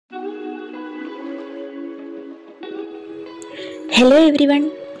Hello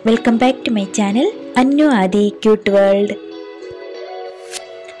everyone, welcome back to my channel Annu Adi Cute World.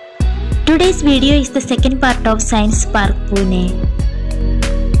 Today's video is the second part of Science Park Pune.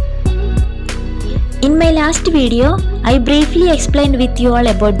 In my last video, I briefly explained with you all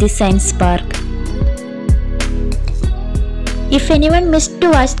about this science park. If anyone missed to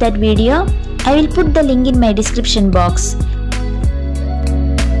watch that video, I will put the link in my description box.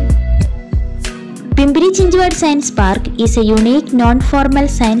 Pimpri Chinchwad Science Park is a unique non-formal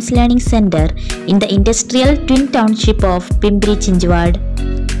science learning center in the industrial twin township of Pimpri Chinchwad.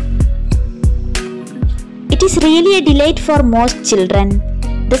 It is really a delight for most children.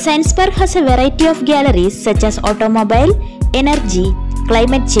 The science park has a variety of galleries such as automobile, energy,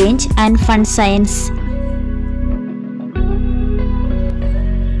 climate change and fun science.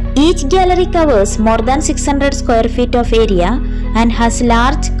 Each gallery covers more than 600 square feet of area and has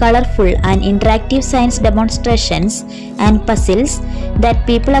large, colorful and interactive science demonstrations and puzzles that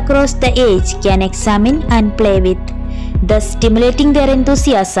people across the age can examine and play with, thus stimulating their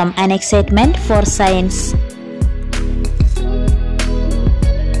enthusiasm and excitement for science.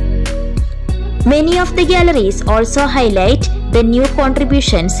 Many of the galleries also highlight the new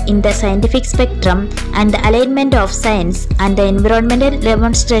contributions in the scientific spectrum and the alignment of science and the environmental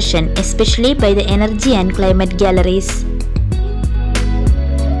demonstration, especially by the energy and climate galleries.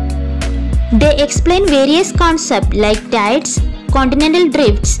 They explain various concepts like tides, continental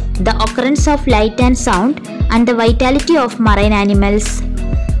drifts, the occurrence of light and sound, and the vitality of marine animals,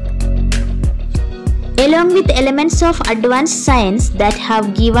 along with elements of advanced science that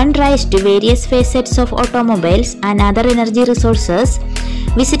have given rise to various facets of automobiles and other energy resources.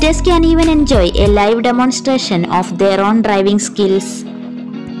 Visitors can even enjoy a live demonstration of their own driving skills.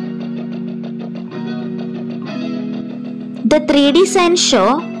 The 3D science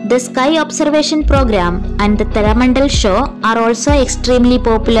show, the Sky Observation Program and the Taramandal show are also extremely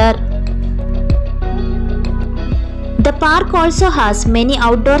popular. The park also has many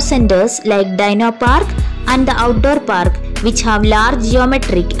outdoor centers like Dino Park and the Outdoor Park, which have large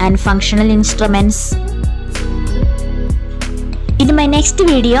geometric and functional instruments. In my next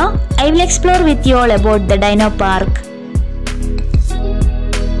video, I will explore with you all about the Dino Park.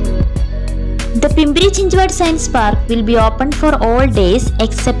 The Pimpri Chinchwad Science Park will be open for all days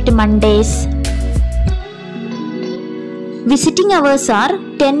except Mondays. Visiting hours are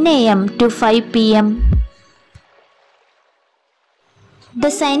 10 AM to 5 PM. The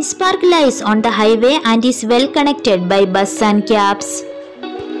science park lies on the highway and is well connected by bus and cabs.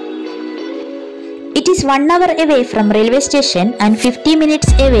 It is 1 hour away from railway station and 50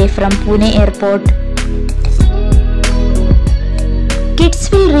 minutes away from Pune airport.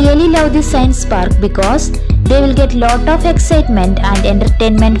 Kids will really love this science park because they will get lot of excitement and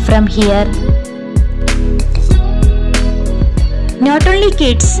entertainment from here. Not only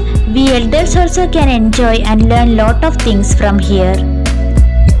kids, we elders also can enjoy and learn lot of things from here.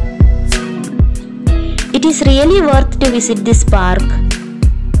 It is really worth to visit this park.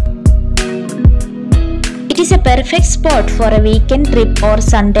 It is a perfect spot for a weekend trip or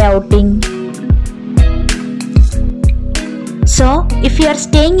Sunday outing. So, if you are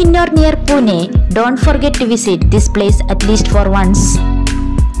staying in or near Pune, don't forget to visit this place at least for once.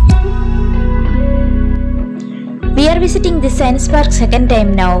 We are visiting the science park second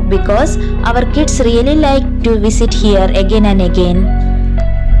time now because our kids really like to visit here again and again.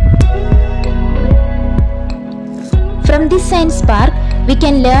 From this science park, we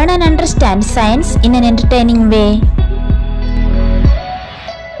can learn and understand science in an entertaining way.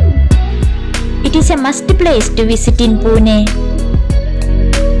 It is a must place to visit in Pune.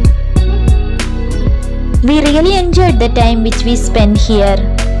 We really enjoyed the time which we spent here.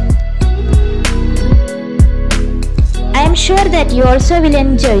 I am sure that you also will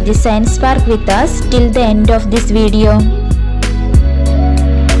enjoy the science park with us till the end of this video.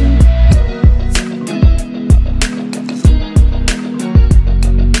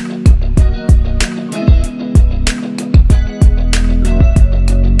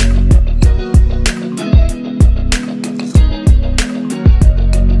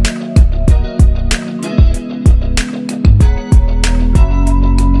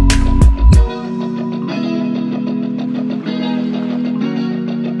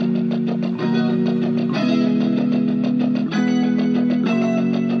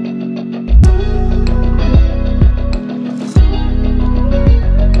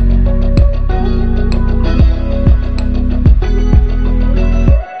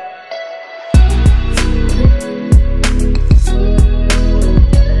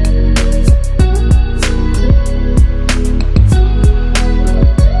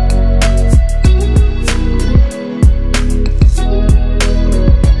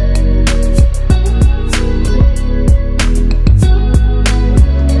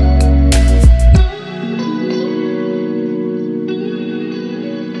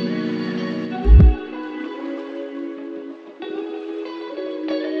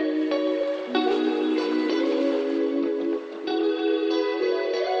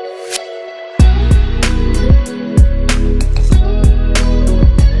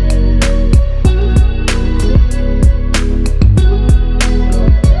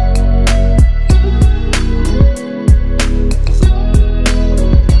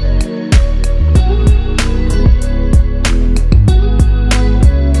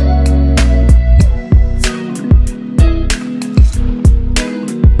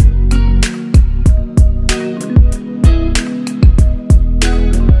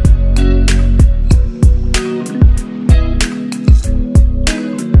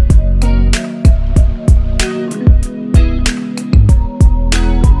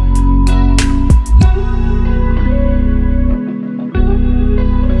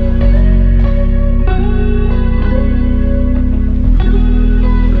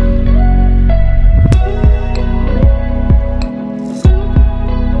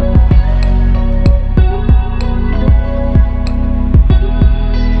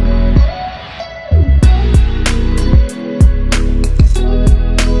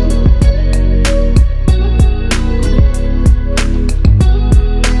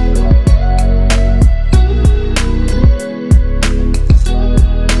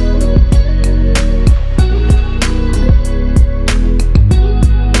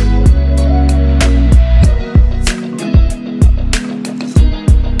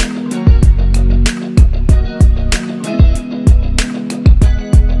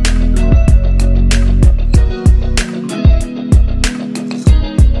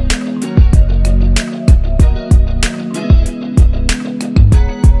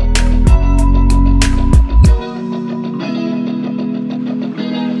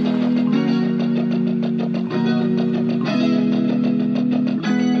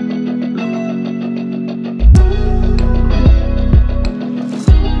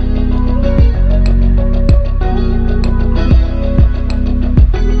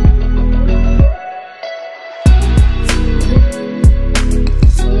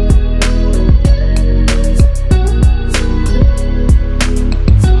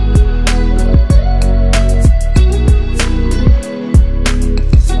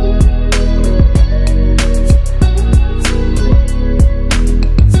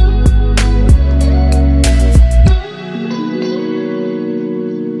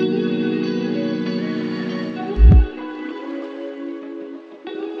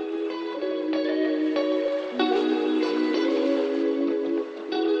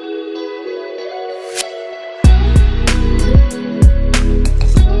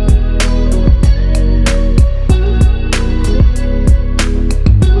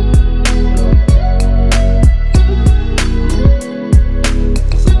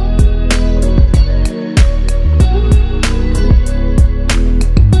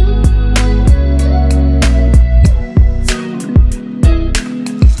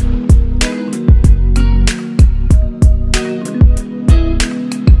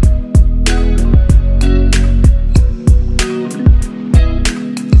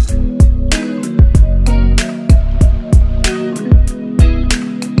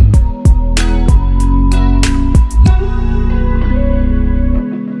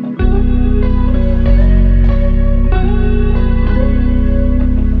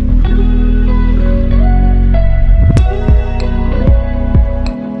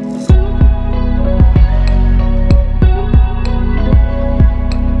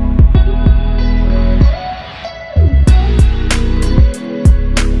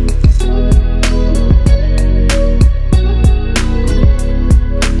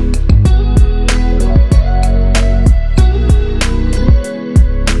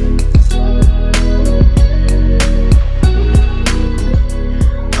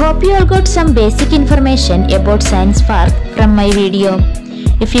 you all got some basic information about Science Park from my video.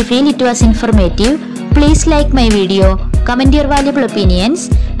 If you feel it was informative, please like my video, comment your valuable opinions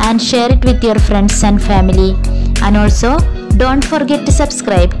and share it with your friends and family. And also, don't forget to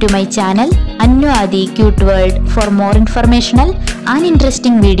subscribe to my channel Annu Adi Cute World for more informational and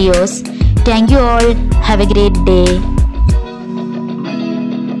interesting videos. Thank you all. Have a great day.